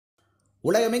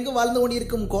உலகமெங்கு வாழ்ந்து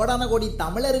கொண்டிருக்கும் கோடான கோடி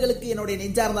தமிழர்களுக்கு என்னுடைய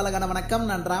நெஞ்சார்ந்த அழகான வணக்கம்.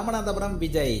 நான் ராமநாதபுரம்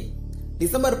விஜய்.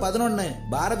 டிசம்பர் 11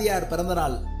 பாரதியார்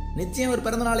பிறந்தநாள். நிச்சயம் ஒரு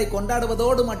பிறந்தநாளை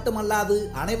கொண்டாடுவதோடு மட்டுமல்லாது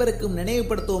அனைவருக்கும்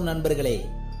நினைவுபடுத்துவோம் நண்பர்களே.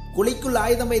 குழிக்குள்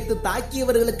ஆயுதம் வைத்து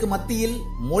தாக்கியவர்களுக்கு மத்தியில்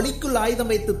மொழிக்குள் ஆயுதம்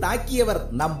வைத்து தாக்கியவர்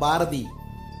நம் பாரதி.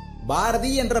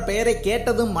 பாரதி என்ற பெயரை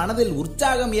கேட்டதும் மனதில்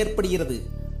உற்சாகம் ஏற்படுகிறது.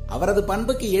 அவரது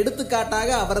பண்புக்கு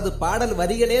எடுத்துக்காட்டாக அவரது பாடல்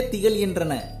வரிகளே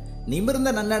திகழ்கின்றன.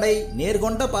 நிமிர்ந்த நன்னடை,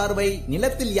 நேர்கொண்ட பார்வை,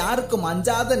 நிலத்தில் யாருக்கும்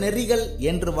அஞ்சாத நெறிகள்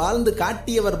என்று வாழ்ந்து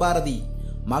காட்டியவர் பாரதி.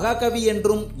 மகாகவி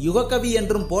என்றும் யுககவி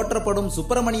என்றும் போற்றப்படும்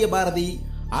சுப்பிரமணிய பாரதி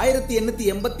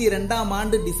 1882ஆம்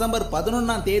ஆண்டு டிசம்பர்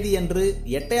 11ஆம் தேதியன்று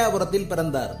எட்டயாபுரத்தில்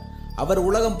பிறந்தார். அவர்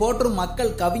உலகம் போற்றும்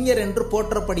மக்கள் கவிஞர் என்று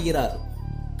போற்றப்படுகிறார்.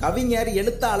 கவிஞர்,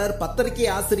 எழுத்தாளர், பத்திரிகை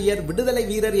ஆசிரியர், விடுதலை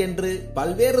வீரர் என்று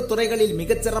பல்வேறு துறைகளில்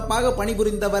மிகச்சிறப்பாக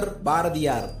பணிபுரிந்தவர்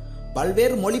பாரதியார்.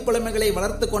 பல்வேறு மொழி புலமைகளை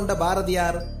வளர்த்து கொண்ட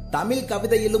பாரதியார் தமிழ்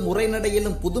கவிதையிலும்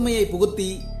உரைநடையிலும் புதுமையை புகுத்தி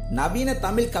நவீன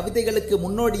தமிழ் கவிதைகளுக்கு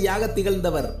முன்னோடியாக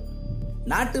திகழ்ந்தவர்.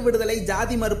 நாட்டு விடுதலை,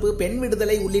 ஜாதி மறுப்பு, பெண்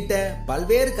விடுதலை உள்ளிட்ட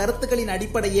பல்வேறு கருத்துக்களின்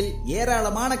அடிப்படையில்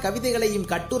ஏராளமான கவிதைகளையும்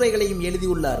கட்டுரைகளையும்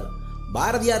எழுதியுள்ளார்.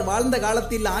 பாரதியார் வாழ்ந்த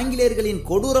காலத்தில் ஆங்கிலேயர்களின்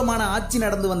கொடூரமான ஆட்சி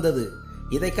நடந்து வந்தது.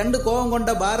 இதை கண்டு கோபம்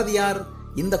கொண்ட பாரதியார்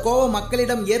இந்த கோபம்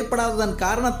மக்களிடம் ஏற்படாததன்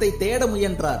காரணத்தை தேட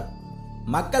முயன்றார்.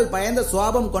 மக்கள் பயந்த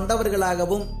சுவாபம்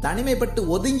கொண்டவர்களாகவும் தனிமைப்பட்டு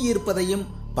ஒதுங்கி இருப்பதையும்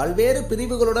பல்வேறு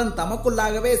பிரிவுகளுடன்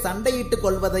தமக்குள்ளாகவே சண்டையிட்டுக்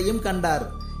கொள்வதையும் கண்டார்.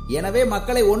 எனவே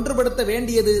மக்களை ஒன்றுபடுத்த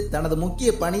வேண்டியது தனது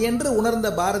முக்கிய பணியென்று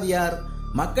உணர்ந்த பாரதியார்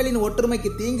மக்களின்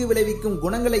ஒற்றுமைக்கு தீங்கு விளைவிக்கும்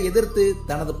குணங்களை எதிர்த்து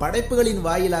தனது படைப்புகளின்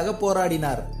வாயிலாக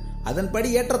போராடினார்.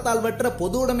 அதன்படி ஏற்றத்தாழ்வற்ற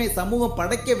பொது உடைமை சமூகம்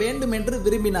படைக்க வேண்டும் என்று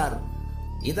விரும்பினார்.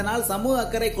 இதனால் சமூக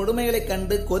அக்கறை, கொடுமைகளைக்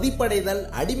கண்டு கொதிப்படைதல்,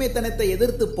 அடிமைத்தனத்தை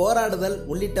எதிர்த்து போராடுதல்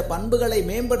உள்ளிட்ட பண்புகளை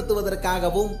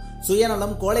மேம்படுத்துவதற்காகவும்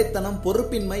சுயநலம், கோழைத்தனம்,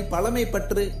 பொறுப்பின்மை,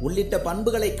 பழமைப்பற்று உள்ளிட்ட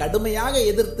பண்புகளை கடுமையாக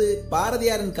எதிர்த்து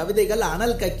பாரதியாரின் கவிதைகள்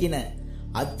அனல் கக்கின.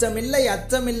 அச்சமில்லை,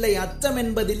 அச்சமில்லை, அச்சம்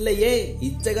என்பதில்லையே,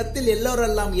 இச்சகத்தில்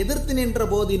எல்லோரெல்லாம் எதிர்த்து நின்ற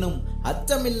போதினும்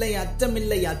அச்சமில்லை,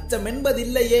 அச்சமில்லை, அச்சம்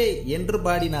என்பதில்லையே என்று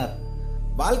பாடினார்.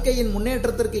 வாழ்க்கையின்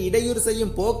முன்னேற்றத்திற்கு இடையூறு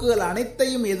செய்யும் போக்குகள்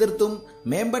அனைத்தையும் எதிர்த்தும்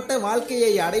மேம்பட்ட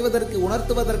வாழ்க்கையை அடைவதற்கு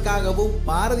உணர்த்துவதற்காகவும்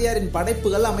பாரதியாரின்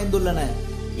படைப்புகள் அமைந்துள்ளன.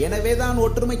 எனவேதான்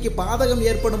ஒற்றுமைக்கு பாதகம்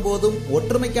ஏற்படும் போதும்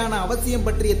ஒற்றுமைக்கான அவசியம்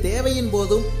பற்றிய தேவையின்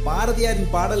போதும் பாரதியாரின்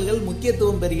பாடல்கள்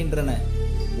முக்கியத்துவம் பெறுகின்றன.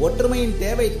 ஒற்றுமையின்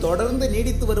தேவை தொடர்ந்து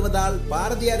நீடித்து வருவதால்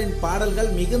பாரதியாரின்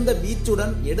பாடல்கள் மிகுந்த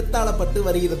வீச்சுடன் எடுத்தாளப்பட்டு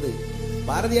வருகிறது.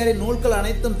 பாரதியாரின் நூல்கள்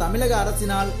அனைத்தும் தமிழக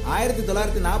அரசினால்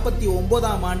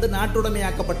 1949ஆம் ஆண்டு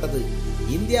நாட்டுடைமையாக்கப்பட்டது.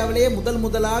 இந்தியாவிலேயே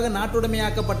முதலாக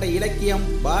நாட்டுடைமையாக்கப்பட்ட இலக்கியம்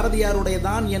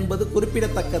பாரதியாருடையதான் என்பது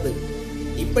குறிப்பிடத்தக்கது.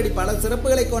 இப்படி பல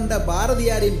சிறப்புகளை கொண்ட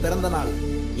பாரதியாரின் பிறந்த நாள்.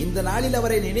 இந்த நாளில்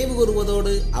அவரை நினைவு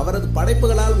கூறுவதோடு அவரது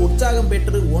படைப்புகளால் உற்சாகம்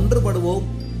பெற்று ஒன்றுபடுவோம்,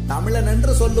 தமிழன்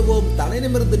என்று சொல்லுவோம், தலை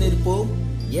நிமிர்ந்து நிற்போம்.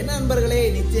 என்ன நண்பர்களே,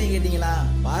 நிச்சயம் கேட்டீங்களா?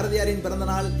 பாரதியாரின் பிறந்த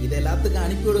நாள். இதை எல்லாத்துக்கும்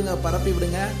அனுப்பிவிடுங்க, பரப்பி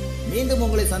விடுங்க. மீண்டும்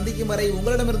உங்களை சந்திக்கும் வரை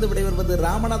உங்களிடமிருந்து விடைபெறுவது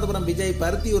ராமநாதபுரம் விஜய்,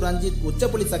 பருத்தியூர் ரஞ்சித்,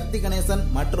 உச்சப்புலி சக்தி கணேசன்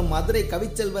மற்றும் மதுரை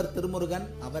கவிச்செல்வர் திருமுருகன்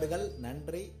அவர்கள்.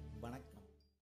 நன்றி.